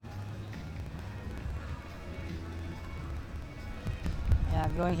Yeah,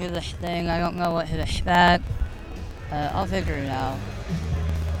 I'm going through this thing. I don't know what to expect. I'll figure it out.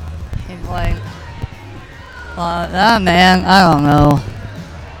 He's like, man, I don't know.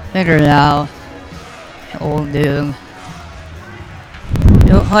 Figure it out. Old dude.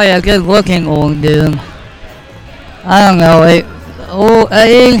 You look like a good looking old dude. I don't know. Old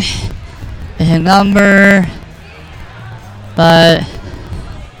age is a number, but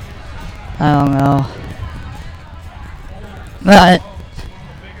I don't know. But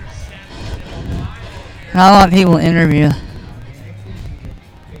I want people to interview.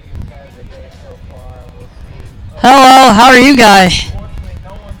 Hello, how are you guys?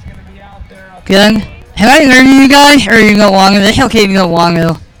 Good. Can I interview you guys, or you go longer? It's okay if you go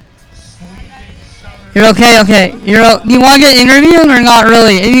longer. You're okay, okay. Do you want to get interviewed or not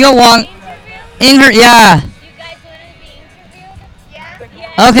really? If you go long, yeah.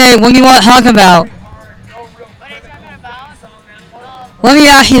 Okay, what do you want to talk about? Let me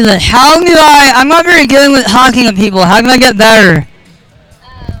ask you this. I'm not very good with talking to people. How can I get better?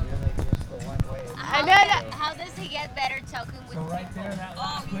 How does he get better talking with people?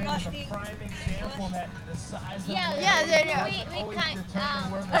 Yeah. We kind a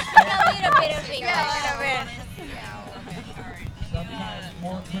little bit of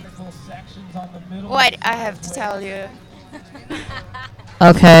it. What I have to tell you.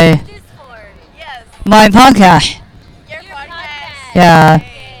 Okay. Yes. My podcast. Your podcast. Yeah.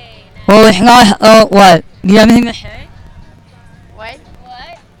 Well, it's not. Oh, what? Do you have anything to say? What?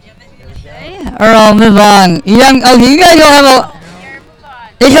 Or I'll move on. Okay, you guys don't have a.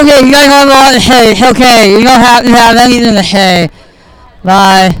 It's okay. You guys don't have a lot to say. It's okay. You don't have to have anything to say.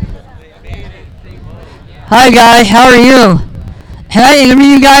 Bye. Hi guys. How are you? Can I interview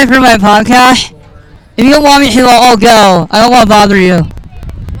you guys for my podcast? If you don't want me to, I'll go. I don't want to bother you.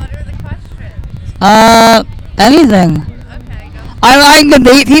 What are the questions? Anything. Okay, go. I like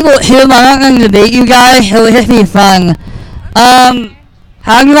debate people too, but I'm not going to debate you guys. It would just be fun.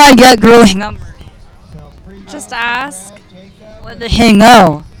 How do I get girls' numbers? Just ask, What does she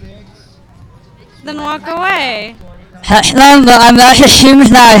know? then walk away. That just assumes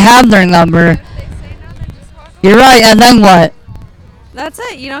that I have their number. You're right, and then what? That's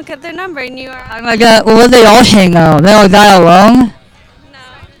it. You don't get their number, and you are. I'm like, what do they all say no? They all die alone? No.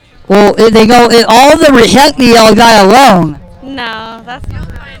 Well, if they go, if all of them reject me, I'll die alone. No, that's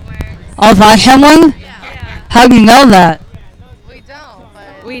not how it works. I'll find someone? Yeah. How do you know that? We don't.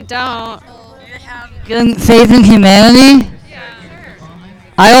 But we don't. Good faith in humanity?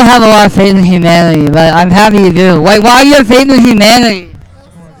 I don't have a lot of faith in humanity, but I'm happy you do. Why do you have faith in humanity?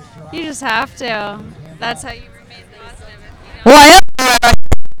 You just have to. That's how you remain positive. Well,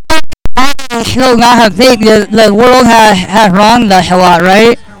 I am still not have faith. The world has wronged us a lot,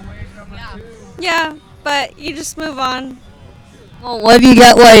 right? Yeah, but you just move on. Well, what if you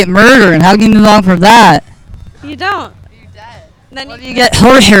get, murdered? And how can you move on from that? You don't. You're dead. Then What if you get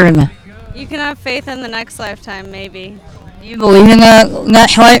tortured? you can have faith in the next lifetime, maybe. Do you believe in the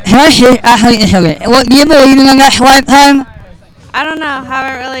next life? Can I say, actually, it's okay. What, do you believe in the next lifetime? I don't know.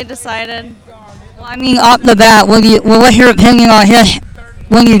 Haven't really decided. Well, I mean, off the bat, what's your opinion on this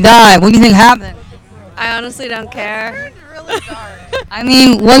when you die? What do you think happened? I honestly don't care. I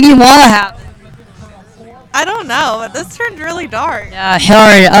mean, what do you want to happen? I don't know, but this turned really dark. Yeah,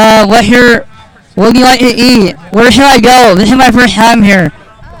 sorry. What do you like to eat? Where should I go? This is my first time here.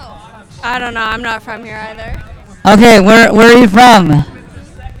 I don't know. I'm not from here either. Okay, where are you from?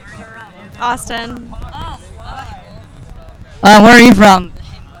 Austin. Where are you from?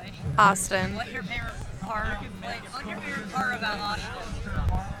 Austin. What's your favorite part about Austin?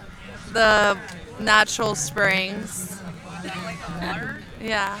 The natural springs.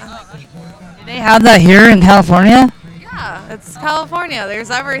 Yeah. Do they have that here in California? Yeah, it's California. There's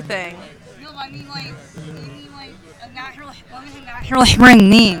everything. No, I mean a natural. What does a natural spring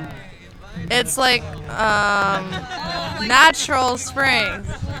mean? It's like natural springs.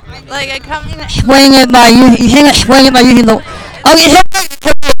 Like it comes. Explain it by you can't explain it by using the. Oh, you can't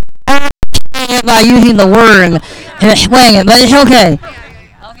explain it by using the word to explain it, but it's okay.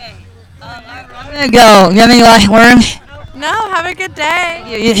 Okay. I'm gonna go. You have any last words? No, have a good day.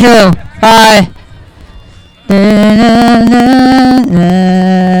 You too. Bye.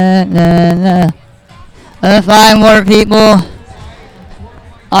 Let's find more people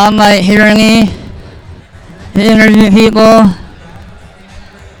on my hearing to interview people.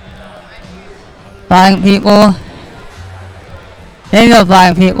 Find people. There you go,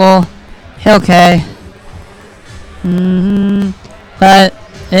 find people. Okay. But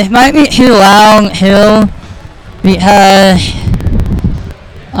it might be too loud too, because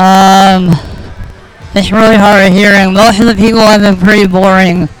It's really hard of hearing. Most of the people have been pretty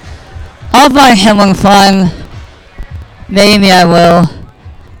boring. I'll find someone fun. Maybe I will.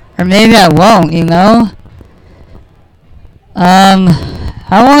 Or maybe I won't, you know?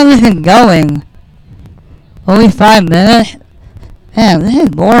 How long has this been going? Only 5 minutes? Man, this is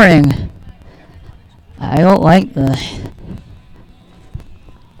boring. I don't like this.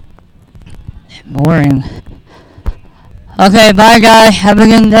 It's boring. Okay, bye guys. Have a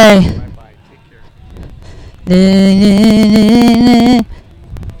good day.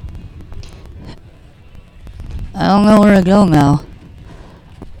 I don't know where to go now.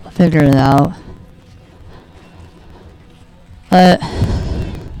 I'll figure it out. But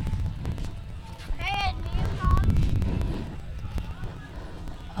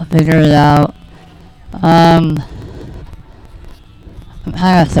I'll figure it out. I'm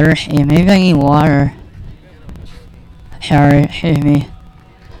kinda thirsty. Maybe I need water. Sorry, excuse me.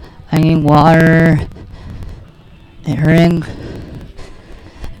 I need water to drink.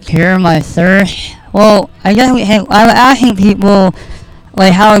 Cure my thirst. Well, I guess I was asking people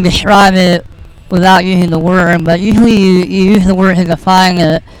like how to describe it without using the word, but usually you use the word to define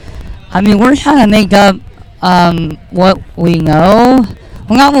it. I mean, we're trying to make up what we know.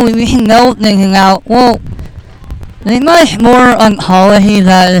 Well, not what we can know things out. Well, there's much more ontology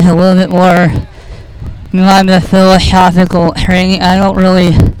that is a little bit more the philosophical training. I don't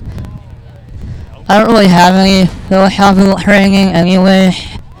really have any philosophical training anyway.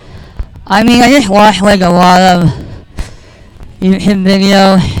 I mean, I just watch like a lot of YouTube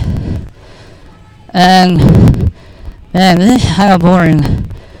videos, and man, this is kind of boring.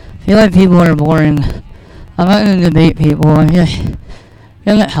 I feel like people are boring. I'm not gonna debate people. I'm just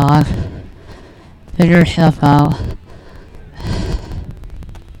gonna talk, figure stuff out.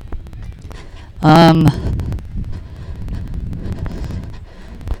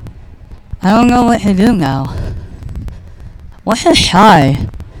 I don't know what to do now. What's a shy?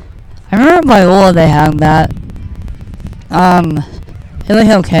 I remember by old they had that. It was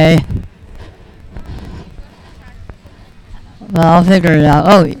okay. But I'll figure it out.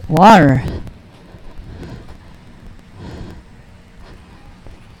 Oh, water.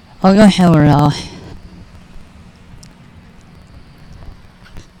 I'll go somewhere else.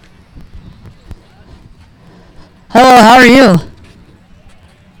 Hello, how are you?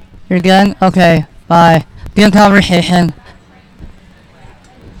 You're good? Okay, bye. Good conversation.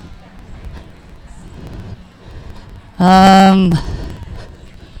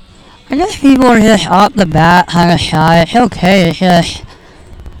 I guess people are just off the bat kind of shy. It's okay, it's just...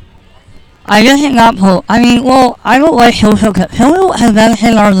 I guess it's not I mean, well, I don't like social events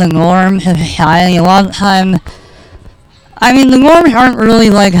are the norms of society. A lot of the time, I mean, the norms aren't really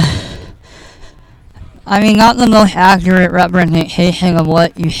like... I mean, not the most accurate representation of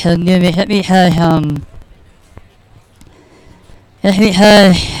what you should do. It's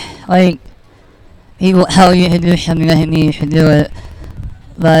because, like, people tell you to do something doesn't mean you should do it.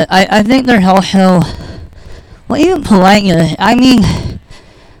 But I think there's also, well, even politeness. I mean,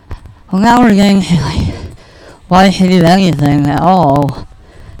 well, now we're getting to, like, why should do anything at all.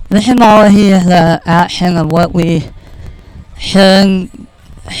 The symbology is the action of what we should,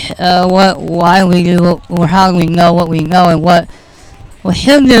 why we do, or how we know what we know, and what we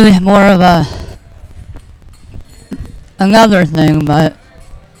should do is more of another thing, but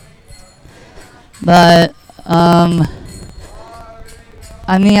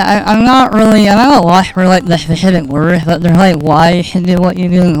I mean, I'm not a lot for like the specific words, but they're like why you should do what you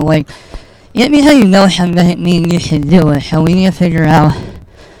do. Like, just because you know something doesn't mean you should do it. So we need to figure out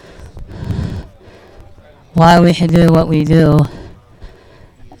why we should do what we do.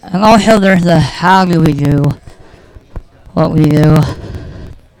 And also there's the how do we do what we do.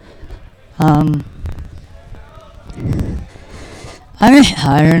 I'm just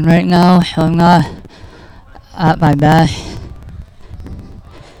tired right now, so I'm not at my best.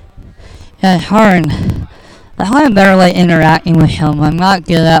 Yeah, it's hard. That's why I'm better like interacting with someone. I'm not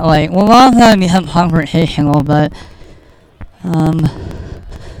good at like, well, a lot of times become confrontational, but I'm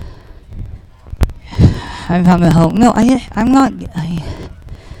coming home. No, I'm not.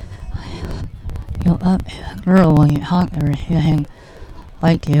 You're up, girl, when you talk to her, she doesn't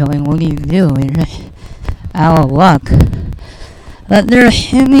like you, and what do? You're just out of luck. But they're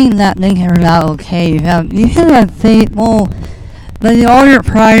assuming that things are not okay. You should have faith. Well, but all your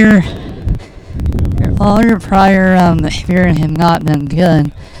prior experience have not been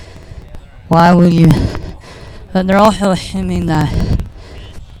good. Why would you? But they're also assuming that.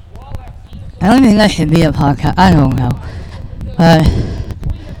 I don't think that should be a podcast. I don't know, but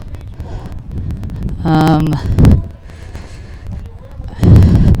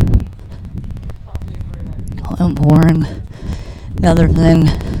boring. The other thing,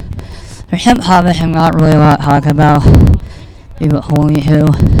 there's some topics I'm not really want to talk about. You would hold me to.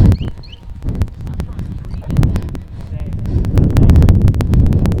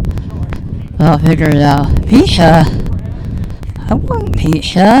 But I'll figure it out. Pizza? I want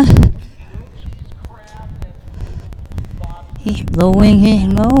pizza. He's blowing his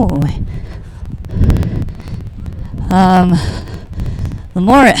nose. The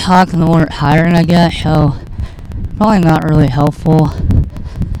more it talks, the more tiring I get, so probably not really helpful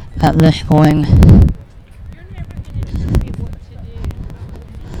at this point.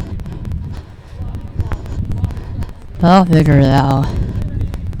 But I'll figure it out.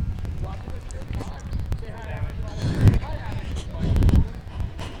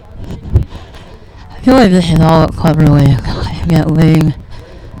 I feel like this is all a clever way to get laid.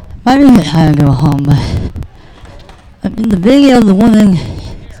 Might be the time to go home, but in the video, the woman,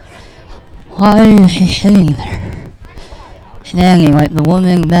 why is she sitting there? Standing like the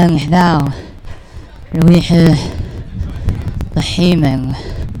woman bends down, releases the seeming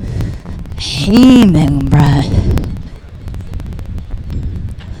breath.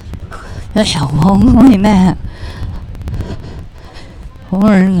 That's a lonely man.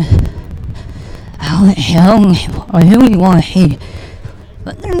 Born out young, I really want to see.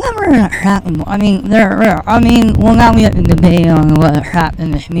 But they're never attractive. I mean, well, now we have to debate on what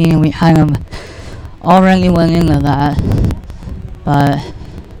attractiveness means. We kind of already went into that. But,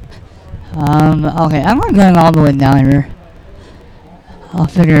 okay, I'm not going all the way down here. I'll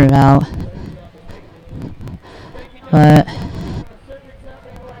figure it out. But,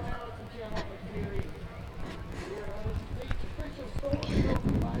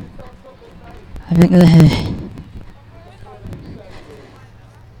 I think this is...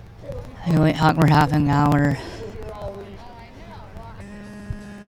 I can wait talk for half an hour.